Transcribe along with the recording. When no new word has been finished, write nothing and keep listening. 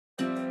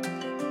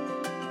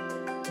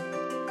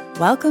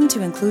Welcome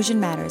to Inclusion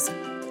Matters,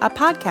 a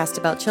podcast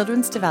about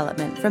children's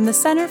development from the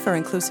Center for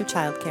Inclusive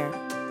Childcare.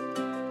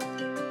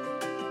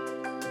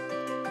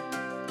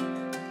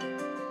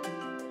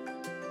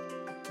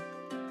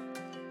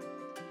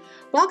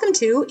 Welcome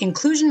to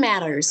Inclusion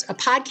Matters, a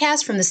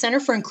podcast from the Center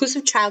for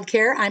Inclusive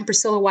Childcare. I'm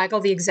Priscilla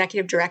Weigel, the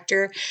Executive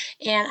Director,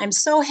 and I'm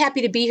so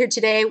happy to be here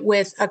today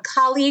with a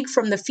colleague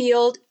from the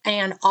field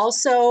and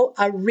also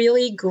a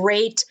really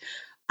great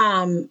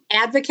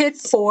advocate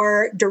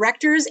for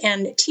directors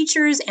and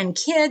teachers and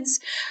kids.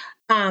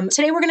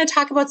 Today we're going to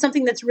talk about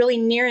something that's really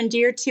near and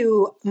dear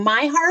to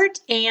my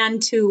heart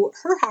and to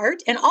her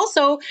heart, and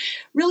also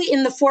really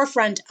in the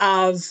forefront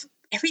of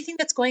everything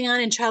that's going on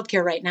in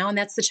childcare right now, and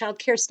that's the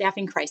childcare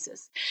staffing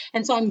crisis.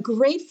 And so I'm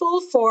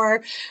grateful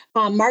for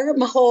Margaret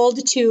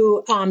Mahold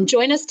to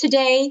join us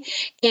today,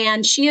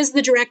 and she is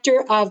the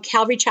director of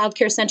Calvary Child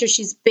Care Center.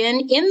 She's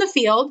been in the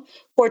field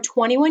for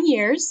 21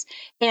 years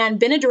and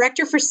been a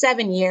director for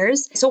 7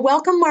 years. So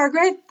welcome,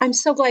 Margaret. I'm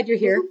so glad you're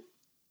here.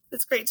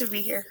 It's great to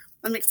be here.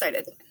 I'm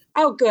excited.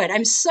 Oh, good.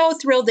 I'm so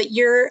thrilled that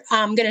you're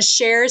going to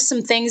share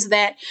some things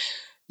that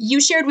you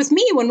shared with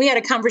me when we had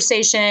a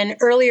conversation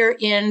earlier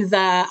in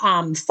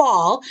the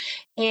fall.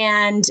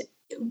 And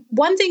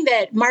one thing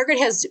that Margaret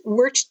has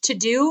worked to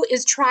do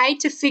is try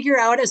to figure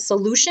out a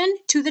solution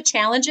to the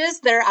challenges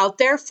that are out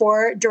there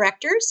for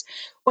directors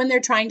when they're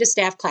trying to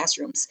staff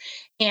classrooms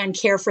and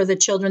care for the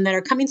children that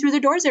are coming through the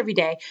doors every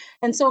day.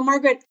 And so,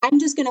 Margaret, I'm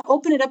just going to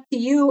open it up to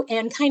you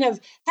and kind of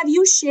have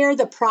you share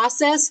the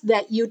process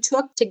that you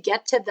took to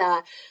get to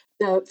the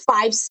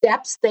 5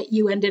 steps that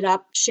you ended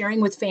up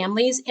sharing with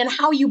families and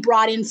how you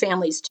brought in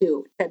families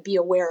too to be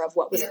aware of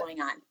what was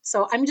going on.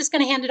 So I'm just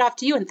going to hand it off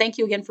to you, and thank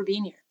you again for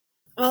being here.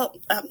 Well,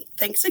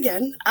 thanks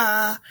again.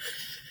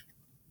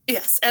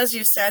 Yes, as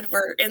you said,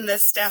 we're in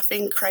this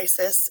staffing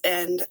crisis,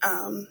 and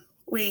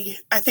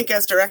I think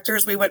as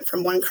directors, we went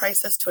from one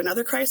crisis to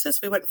another crisis.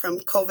 We went from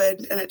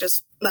COVID, and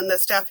then the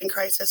staffing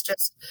crisis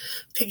just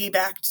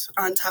piggybacked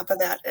on top of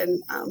that,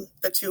 and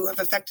the two have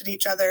affected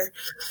each other.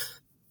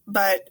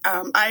 But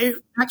I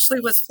actually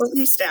was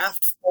fully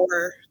staffed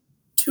for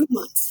 2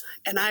 months,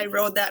 and I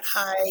rode that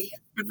high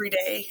every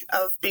day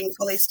of being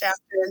fully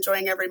staffed and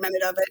enjoying every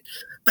minute of it.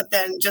 But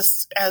then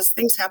just as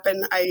things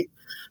happen, I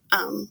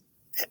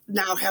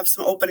now have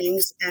some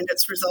openings, and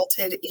it's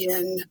resulted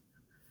in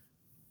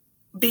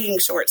being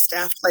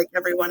short-staffed like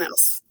everyone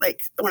else.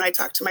 Like when I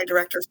talk to my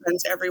director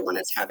friends, everyone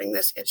is having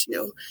this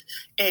issue,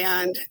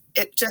 and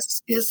it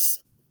just is,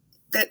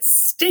 that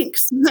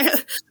stinks.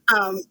 It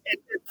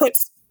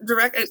puts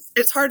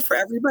it's hard for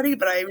everybody,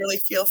 but I really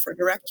feel for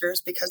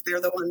directors because they're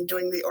the one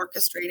doing the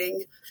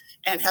orchestrating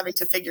and having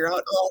to figure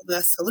out all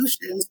the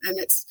solutions, and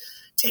it's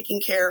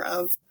taking care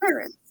of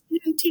parents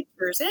and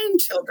teachers and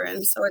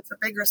children. So it's a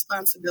big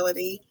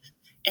responsibility.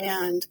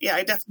 And yeah,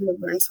 I definitely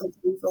learned some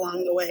things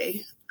along the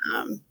way.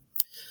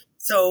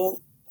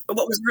 So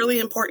what was really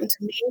important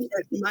to me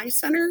at my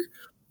center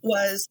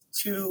was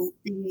to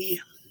be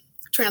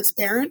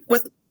transparent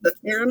with the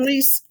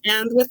families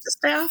and with the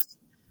staff,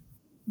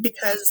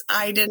 because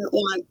I didn't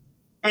want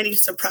any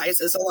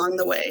surprises along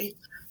the way.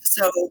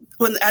 So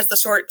as the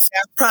short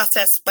staff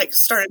process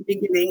started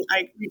beginning,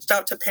 I reached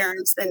out to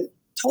parents and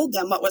told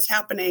them what was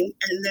happening.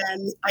 And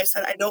then I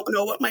said, I don't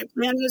know what my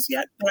plan is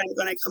yet, but I'm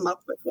going to come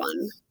up with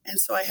one. And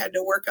so I had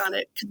to work on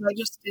it because I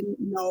just didn't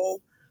know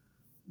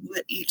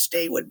what each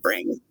day would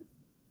bring.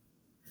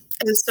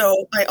 And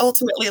so I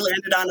ultimately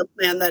landed on a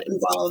plan that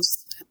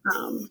involves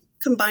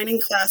combining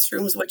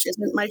classrooms, which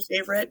isn't my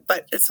favorite,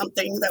 but it's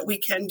something that we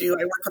can do.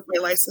 I work with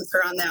my licensor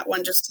on that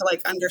one just to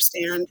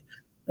understand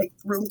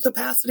room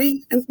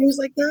capacity and things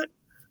like that.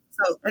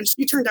 So, and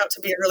she turned out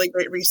to be a really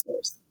great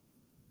resource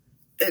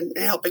in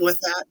helping with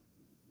that.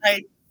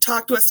 I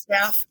talked with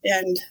staff,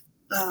 and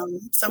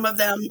some of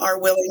them are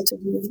willing to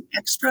do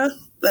extra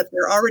that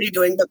they're already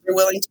doing, but they're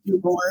willing to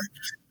do more.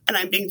 And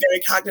I'm being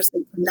very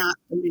cognizant to not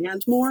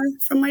demand more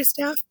from my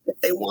staff. If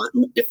they want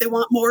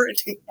more and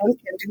can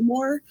do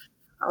more,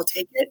 I'll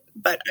take it,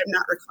 but I'm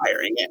not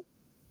requiring it.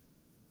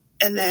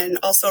 And then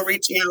also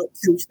reaching out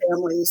to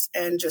families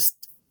and just,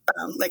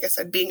 like I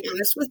said, being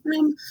honest with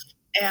them.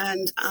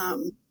 And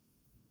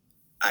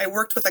I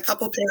worked with a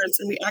couple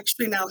parents, and we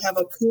actually now have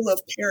a pool of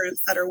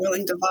parents that are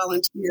willing to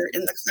volunteer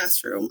in the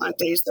classroom on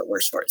days that we're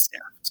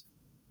short-staffed.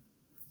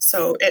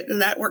 So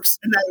that works,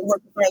 and I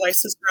work with our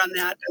licensor on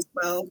that as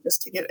well,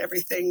 just to get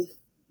everything.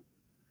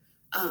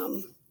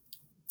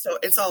 So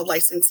it's all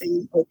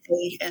licensing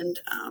okay, and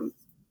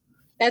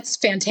that's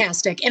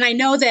fantastic. And I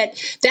know that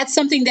that's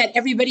something that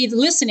everybody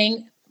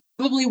listening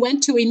probably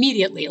went to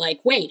immediately,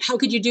 wait, how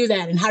could you do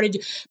that? And how did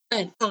you,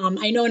 but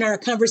I know in our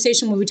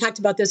conversation when we talked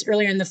about this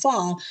earlier in the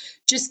fall,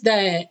 just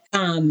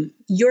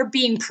you're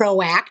being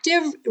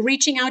proactive,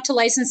 reaching out to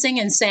licensing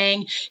and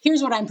saying,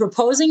 here's what I'm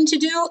proposing to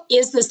do.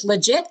 Is this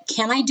legit?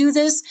 Can I do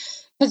this?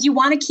 Because you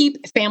want to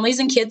keep families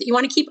and kids, you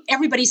want to keep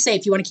everybody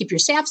safe. You want to keep your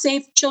staff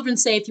safe, children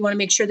safe. You want to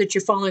make sure that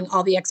you're following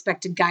all the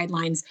expected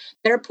guidelines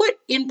that are put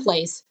in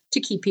place to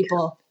keep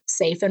people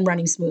safe and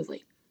running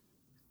smoothly.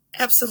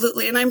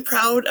 Absolutely. And I'm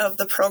proud of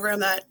the program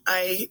that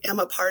I am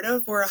a part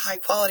of. We're a high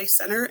quality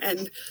center,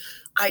 and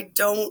I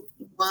don't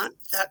want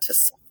that to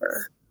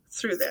suffer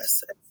through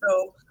this. And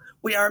so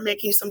we are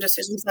making some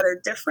decisions that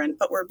are different,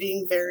 but we're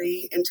being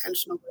very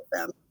intentional with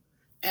them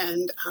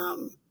and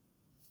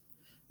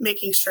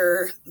making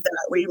sure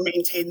that we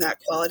maintain that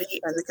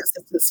quality and the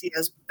consistency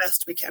as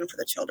best we can for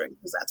the children,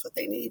 because that's what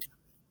they need.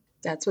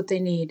 That's what they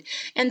need.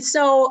 And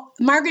so,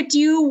 Margaret, do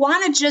you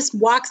want to just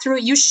walk through?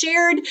 You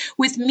shared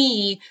with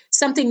me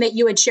something that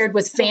you had shared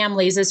with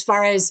families as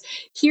far as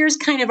here's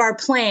kind of our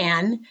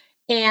plan.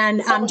 And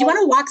do you want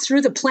to walk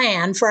through the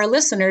plan for our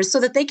listeners so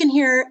that they can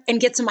hear and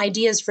get some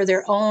ideas for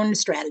their own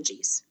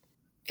strategies?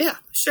 Yeah,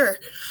 sure.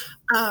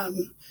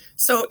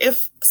 So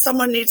if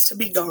someone needs to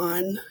be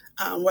gone,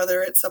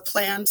 whether it's a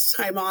planned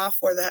time off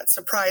or that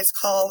surprise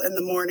call in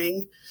the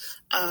morning,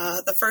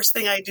 the first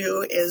thing I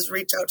do is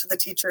reach out to the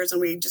teachers, and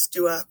we just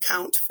do a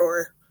count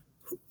for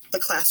the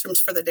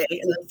classrooms for the day,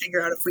 and then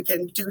figure out if we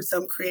can do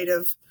some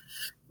creative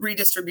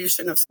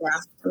redistribution of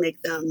staff to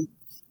make them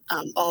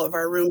all of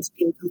our rooms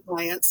be in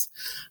compliance.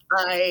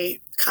 I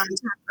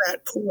contact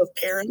that pool of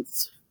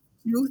parents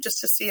too, just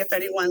to see if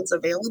anyone's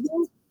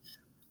available.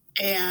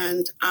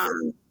 And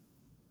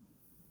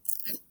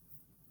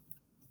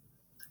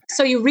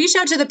so you reach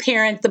out to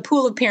the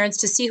pool of parents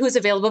to see who's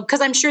available, because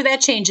I'm sure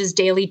that changes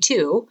daily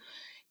too.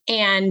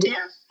 And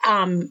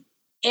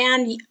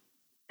and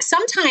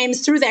sometimes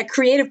through that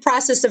creative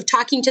process of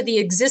talking to the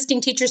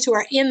existing teachers who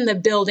are in the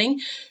building,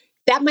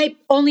 that might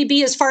only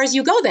be as far as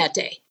you go that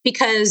day,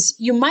 because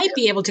you might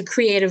be able to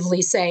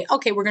creatively say,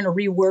 okay, we're going to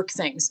rework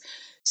things.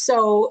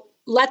 So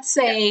let's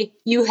say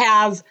you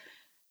have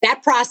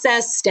that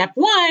process, step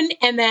one,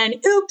 and then,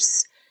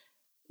 oops,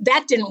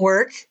 that didn't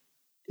work.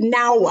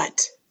 Now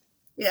what?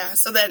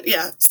 So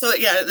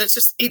it's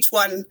just each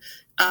one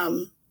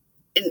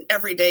in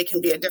every day can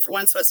be a different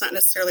one. So it's not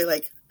necessarily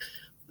like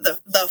the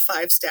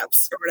 5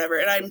 steps or whatever.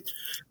 And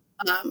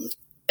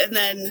and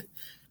then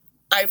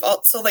I've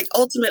also, like,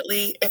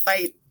 ultimately, if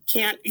I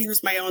can't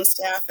use my own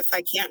staff, if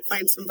I can't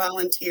find some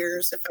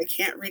volunteers, if I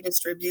can't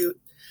redistribute,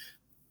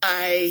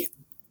 I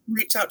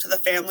reach out to the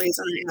families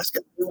and I ask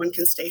if everyone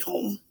can stay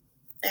home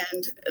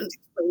and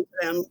explain to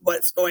them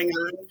what's going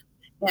on.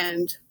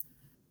 And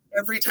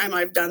every time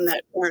I've done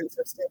that, parents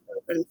have stepped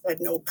up and said,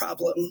 no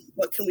problem.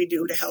 What can we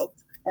do to help?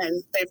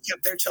 And they've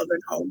kept their children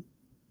home.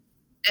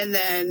 And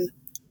then,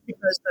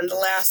 because then the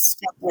last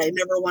step that I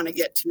never want to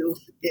get to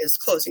is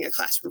closing a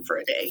classroom for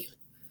a day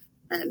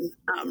and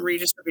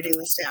redistributing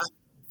the staff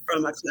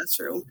from a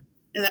classroom.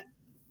 And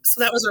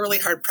so that was a really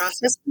hard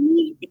process for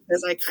me,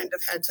 because I kind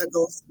of had to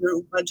go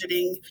through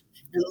budgeting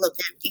and look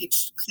at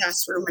each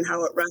classroom and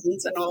how it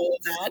runs and all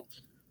of that.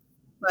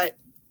 But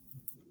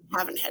I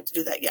haven't had to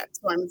do that yet.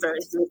 So I'm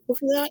very thankful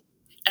for that.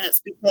 And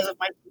it's because of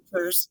my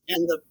teachers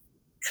and the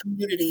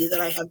community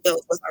that I have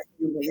built with our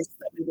families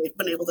that we've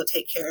been able to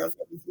take care of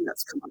everything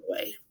that's come our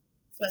way.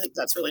 So I think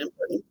that's really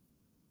important.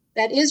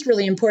 That is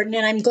really important.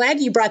 And I'm glad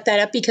you brought that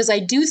up, because I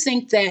do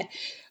think that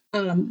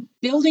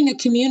building a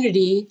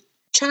community,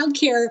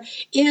 childcare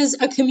is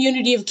a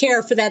community of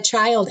care for that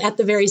child at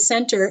the very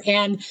center.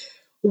 And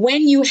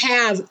when you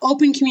have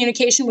open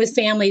communication with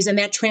families and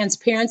that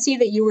transparency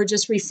that you were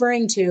just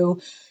referring to,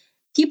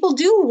 people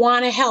do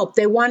want to help.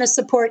 They want to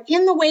support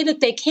in the way that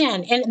they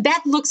can. And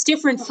that looks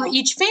different for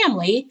each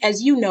family.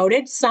 As you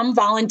noted, some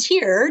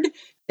volunteered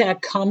to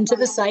come to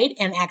the site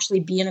and actually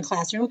be in a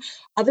classroom.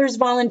 Others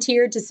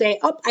volunteered to say,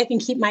 oh, I can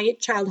keep my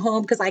child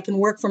home because I can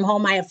work from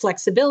home. I have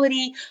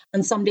flexibility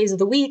on some days of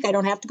the week. I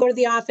don't have to go to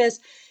the office.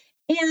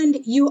 And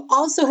you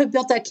also have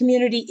built that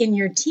community in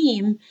your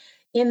team,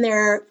 in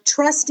there,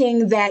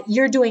 trusting that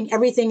you're doing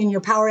everything in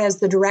your power as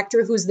the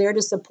director who's there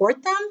to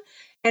support them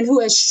and who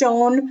has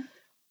shown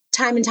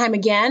time and time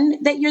again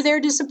that you're there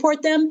to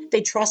support them.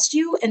 They trust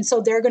you. And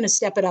so they're going to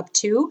step it up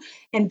too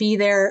and be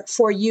there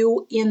for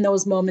you in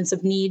those moments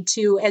of need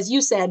too. As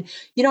you said,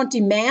 you don't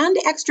demand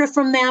extra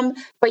from them,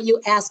 but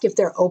you ask if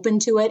they're open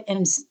to it,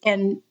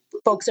 and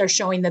folks are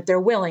showing that they're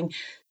willing.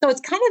 So it's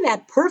kind of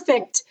that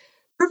perfect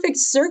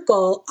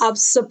circle of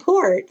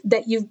support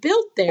that you've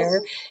built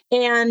there.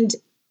 And,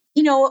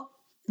 you know,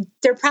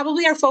 there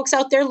probably are folks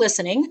out there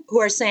listening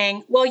who are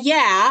saying, well,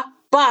 yeah,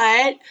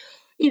 but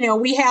you know,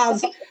 we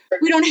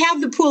don't have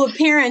the pool of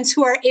parents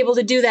who are able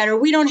to do that, or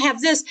we don't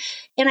have this.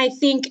 And I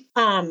think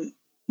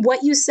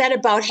what you said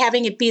about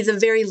having it be the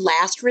very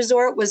last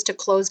resort was to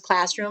close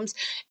classrooms.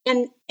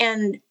 And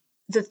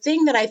the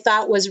thing that I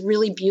thought was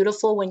really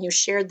beautiful when you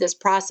shared this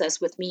process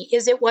with me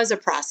is it was a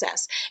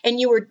process. And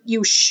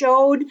you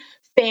showed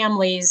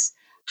families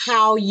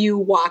how you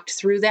walked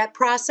through that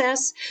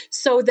process,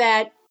 so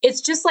that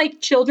it's just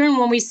like children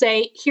when we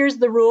say, here's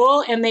the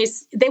rule, and they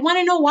want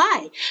to know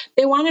why.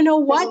 They want to know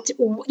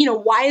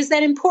why is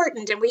that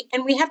important?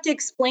 And we have to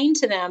explain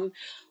to them,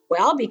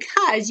 well,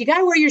 because you got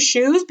to wear your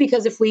shoes,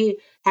 because if we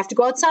have to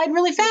go outside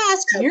really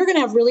fast, you're going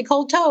to have really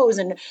cold toes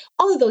and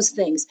all of those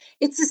things.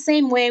 It's the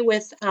same way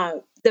with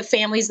the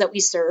families that we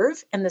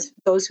serve and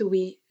those who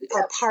we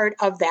are part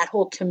of that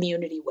whole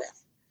community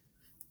with.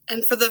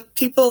 And for the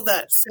people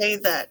that say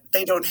that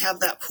they don't have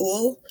that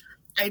pool,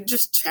 I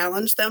just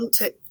challenge them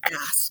to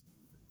ask.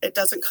 It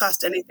doesn't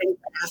cost anything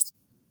to ask,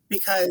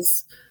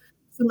 because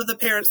some of the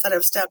parents that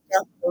have stepped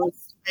up,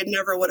 I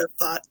never would have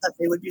thought that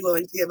they would be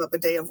willing to give up a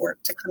day of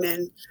work to come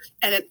in.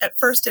 And at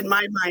first, in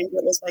my mind,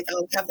 it was like,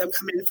 I'll have them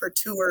come in for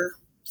 2 or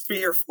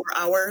 3 or 4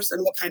 hours,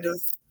 and what kind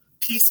of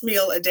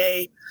piecemeal a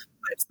day.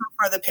 But so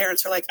far, the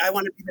parents are like, I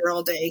want to be there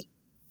all day.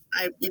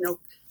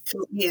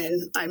 Count me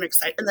in. I'm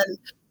excited. And then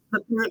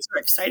the parents are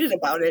excited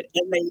about it,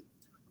 and they talk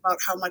about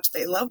how much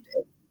they loved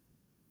it.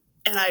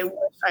 And I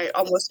wish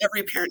almost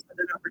every parent had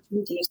an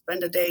opportunity to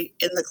spend a day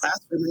in the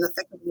classroom in the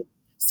thick of it,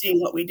 seeing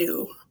what we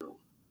do.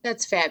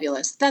 That's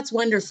fabulous. That's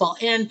wonderful.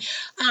 And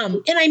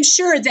I'm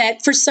sure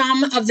that for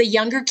some of the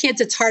younger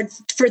kids, it's hard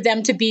for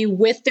them to be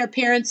with their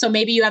parents. So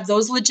maybe you have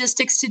those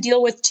logistics to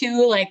deal with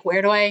too. Like,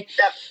 where do I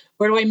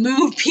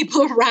move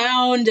people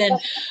around?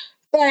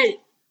 But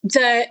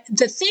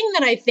the thing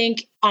that I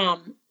think,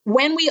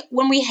 when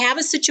we have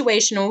a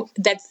situation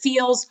that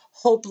feels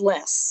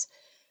hopeless,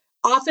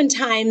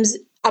 oftentimes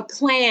a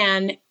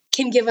plan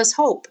can give us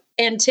hope,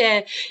 and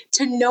to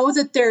know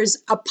that there's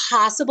a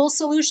possible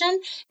solution.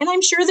 And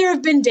I'm sure there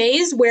have been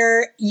days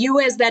where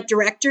you, as that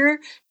director,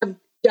 have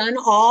done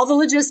all the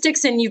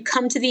logistics and you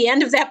come to the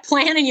end of that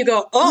plan and you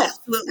go, oh,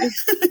 absolutely.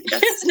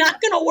 It's not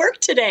going to work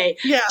today.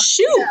 Yeah.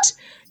 Shoot.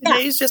 Yeah.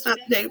 Today's just not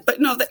the day.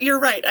 But no, you're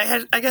right.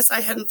 I guess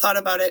I hadn't thought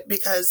about it,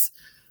 because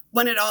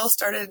when it all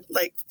started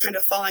like kind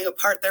of falling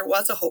apart, there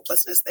was a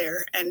hopelessness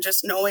there. And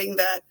just knowing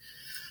that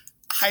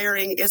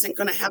hiring isn't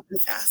going to happen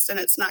fast and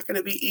it's not going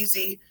to be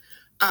easy.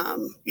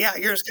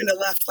 You're just kind of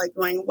left like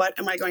going, what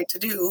am I going to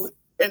do?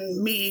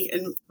 And me,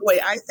 and the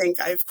way I think,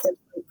 I've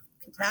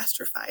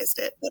catastrophized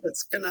it, that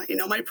it's going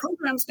to, my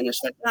program's going to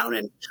shut down.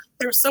 And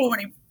there's so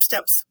many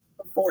steps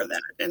before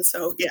that. And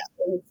so,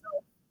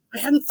 I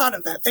hadn't thought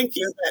of that. Thank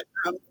you.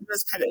 That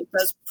this kind of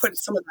does put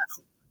some of that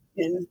hope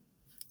in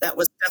that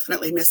was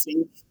definitely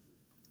missing.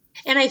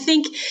 And I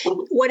think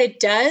what it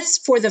does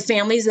for the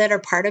families that are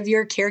part of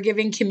your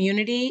caregiving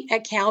community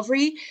at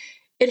Calvary,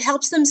 it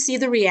helps them see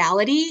the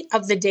reality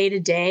of the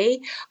day-to-day.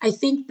 I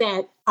think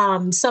that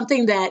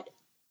something that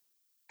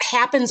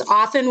happens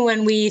often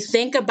when we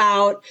think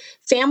about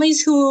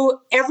families who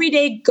every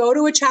day go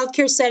to a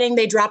childcare setting,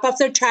 they drop off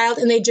their child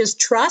and they just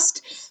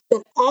trust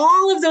that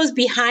all of those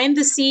behind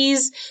the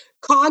scenes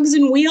cogs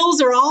and wheels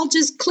are all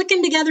just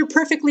clicking together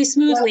perfectly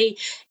smoothly.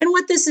 Yeah. And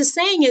what this is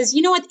saying is,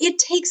 you know what, it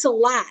takes a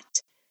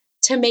lot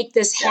to make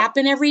this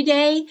happen every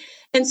day.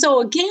 And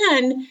so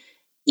again,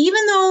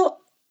 even though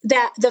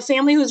that the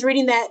family who's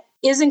reading that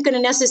isn't going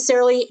to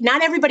necessarily,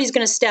 not everybody's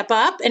going to step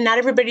up and not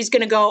everybody's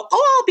going to go,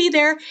 oh, I'll be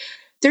there.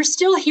 They're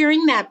still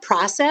hearing that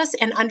process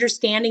and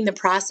understanding the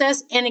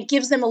process. And it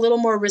gives them a little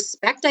more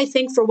respect, I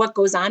think, for what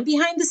goes on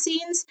behind the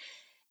scenes.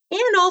 And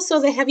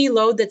also the heavy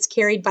load that's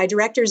carried by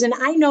directors. And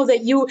I know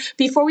that you,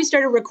 before we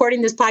started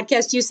recording this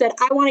podcast, you said,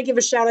 I want to give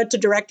a shout out to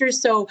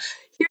directors. So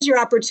here's your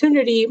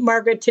opportunity,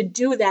 Margaret, to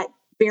do that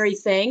very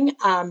thing.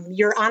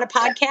 You're on a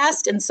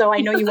podcast. And so I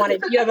know you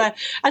have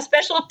a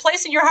special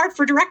place in your heart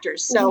for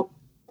directors. So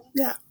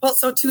yeah. Well,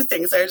 so 2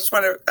 things. I just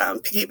want to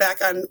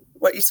piggyback on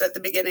what you said at the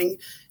beginning,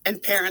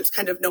 and parents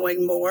kind of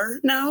knowing more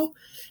now.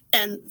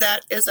 And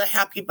that is a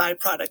happy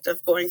byproduct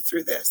of going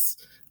through this.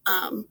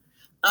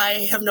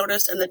 I have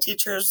noticed, and the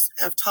teachers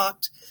have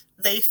talked,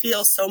 they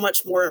feel so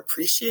much more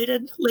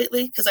appreciated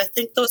lately, because I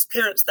think those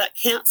parents that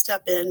can't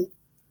step in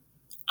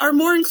are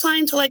more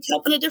inclined to like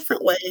help in a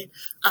different way.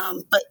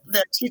 But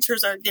the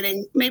teachers are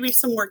getting maybe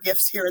some more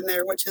gifts here and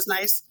there, which is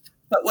nice.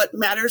 But what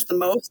matters the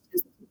most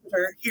is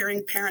they're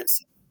hearing parents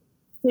say,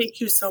 thank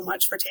you so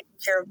much for taking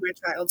care of my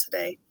child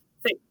today.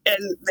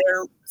 And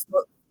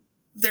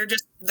they're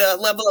just, the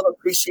level of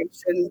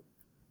appreciation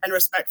and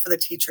respect for the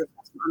teacher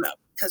has gone up.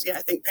 Because,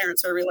 I think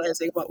parents are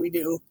realizing what we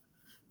do.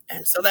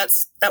 And so that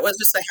was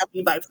just a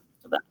happy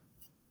byproduct of that.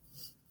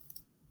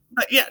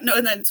 But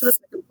and then to the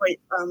second point,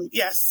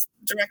 yes,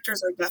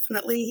 directors are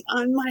definitely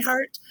on my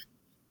heart,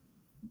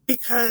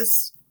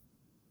 because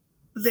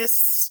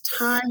this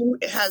time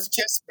it has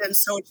just been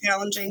so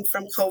challenging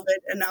from COVID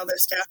and now the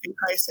staffing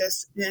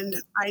crisis. And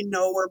I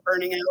know we're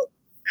burning out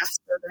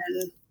faster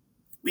than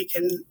we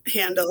can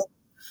handle.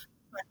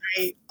 But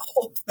I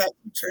hope that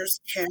teachers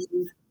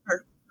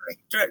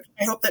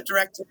I hope that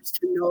directors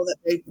can know that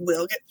they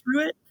will get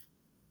through it.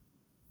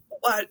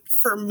 But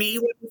for me,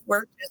 what has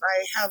worked is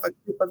I have a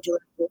group of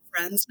director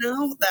friends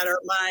now that are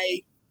my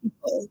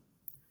people.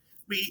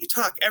 We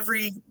talk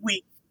every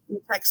week. We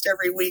text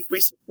every week.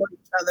 We support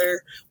each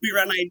other. We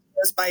run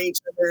ideas by each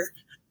other,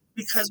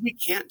 because we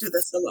can't do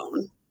this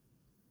alone.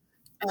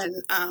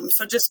 And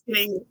so just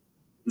getting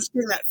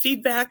that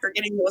feedback or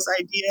getting those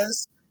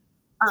ideas,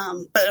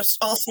 but it's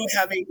also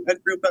having a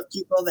group of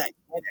people that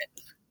get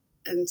it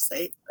and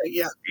say,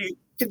 you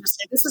can just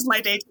say, this is my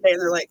day today. And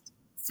they're like,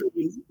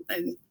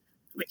 and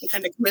we can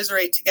kind of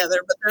commiserate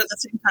together. But at the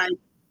same time,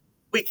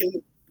 we can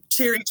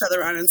cheer each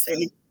other on and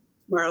say,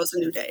 tomorrow's a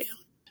new day.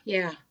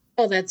 Yeah.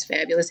 Oh, that's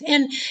fabulous.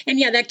 And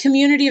that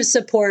community of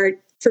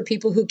support for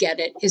people who get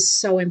it is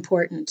so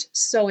important.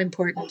 So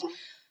important.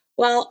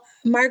 Well,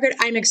 Margaret,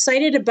 I'm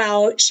excited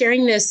about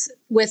sharing this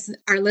with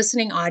our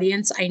listening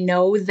audience. I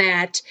know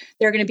that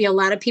there are going to be a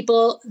lot of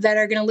people that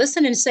are going to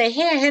listen and say,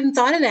 hey, I hadn't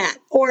thought of that.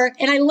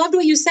 And I loved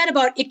what you said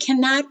about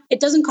it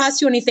doesn't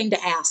cost you anything to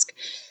ask.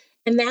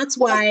 And that's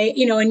why,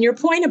 and your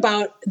point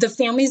about the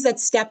families that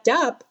stepped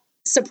up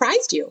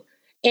surprised you.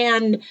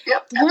 And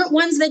weren't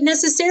ones that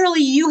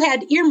necessarily you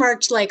had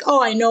earmarked like,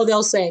 oh, I know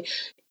they'll say.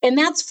 And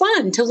that's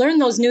fun to learn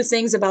those new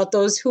things about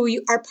those who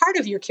are part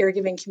of your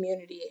caregiving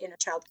community in a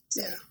child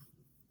care. Yeah.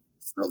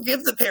 So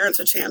give the parents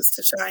a chance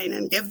to shine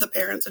and give the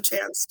parents a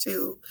chance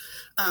to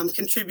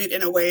contribute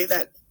in a way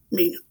that,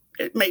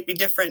 it might be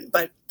different,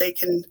 but they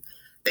can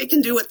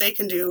do what they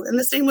can do. And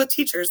the same with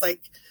teachers, like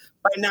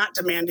by not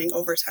demanding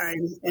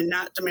overtime and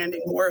not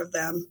demanding more of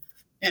them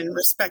and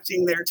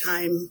respecting their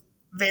time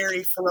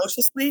very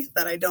ferociously,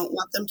 that I don't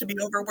want them to be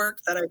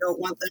overworked, that I don't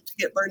want them to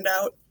get burned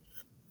out,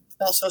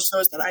 also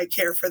shows that I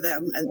care for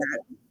them and that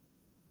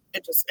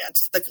it just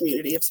adds to the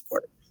community of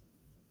support.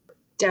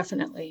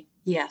 Definitely.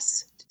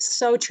 Yes.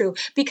 So true.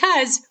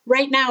 Because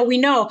right now we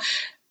know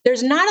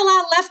there's not a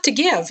lot left to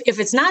give. If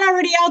it's not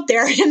already out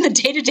there in the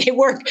day-to-day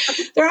work,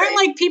 there aren't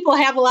like people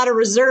have a lot of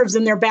reserves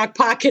in their back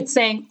pocket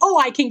saying, oh,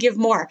 I can give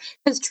more.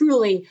 Because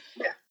truly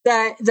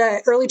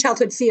the early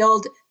childhood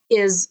field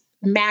is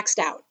maxed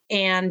out.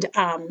 And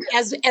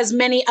as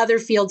many other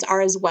fields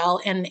are as well.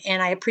 And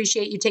I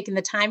appreciate you taking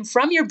the time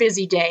from your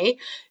busy day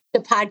to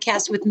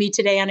podcast with me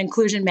today on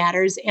Inclusion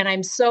Matters. And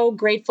I'm so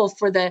grateful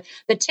for the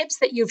tips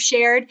that you've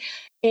shared.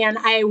 And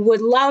I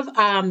would love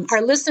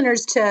our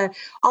listeners to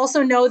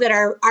also know that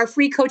our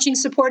free coaching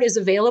support is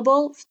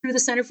available through the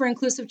Center for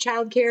Inclusive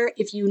Childcare.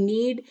 If you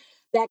need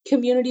that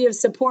community of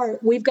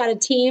support, we've got a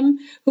team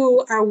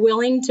who are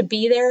willing to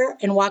be there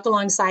and walk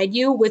alongside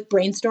you with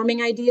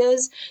brainstorming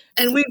ideas.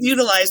 And we've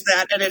utilized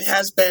that, and it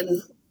has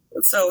been,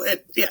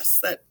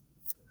 that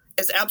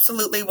is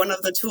absolutely one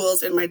of the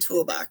tools in my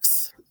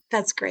toolbox.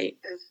 That's great.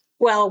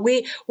 Well,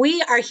 we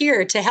are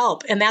here to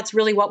help, and that's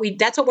really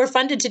that's what we're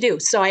funded to do.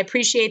 So I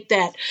appreciate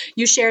that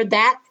you shared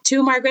that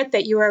too, Margaret,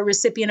 that you are a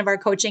recipient of our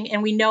coaching.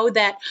 And we know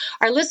that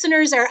our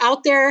listeners are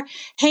out there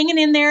hanging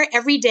in there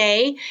every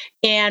day.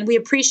 And we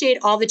appreciate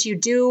all that you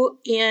do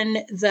in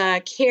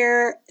the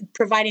care,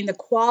 providing the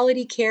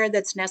quality care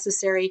that's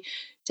necessary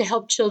to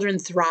help children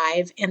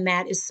thrive. And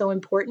that is so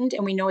important.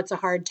 And we know it's a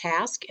hard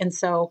task. And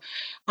so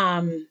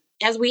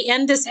as we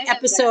end this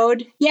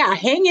episode,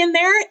 hang in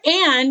there,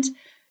 and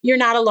you're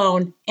not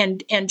alone,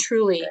 and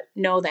truly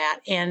know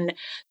that. And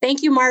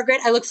thank you, Margaret.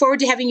 I look forward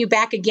to having you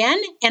back again,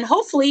 and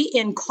hopefully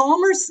in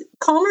calmer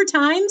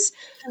times.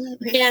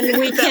 And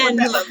we can,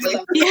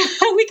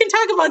 we can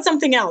talk about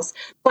something else.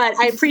 But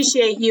I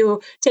appreciate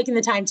you taking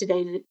the time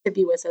today to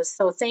be with us.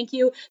 So thank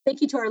you.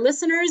 Thank you to our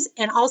listeners.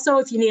 And also,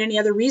 if you need any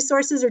other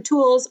resources or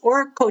tools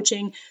or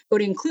coaching, go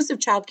to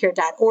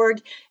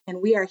inclusivechildcare.org,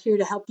 and we are here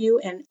to help you.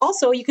 And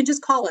also, you can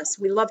just call us.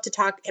 We love to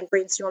talk and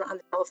brainstorm on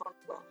the telephone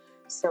as well.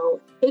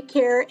 So take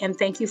care, and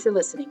thank you for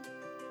listening.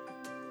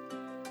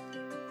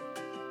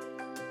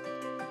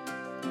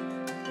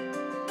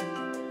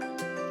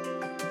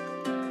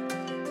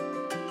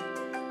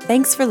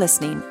 Thanks for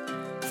listening.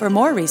 For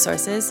more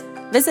resources,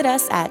 visit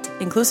us at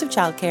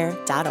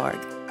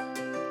inclusivechildcare.org.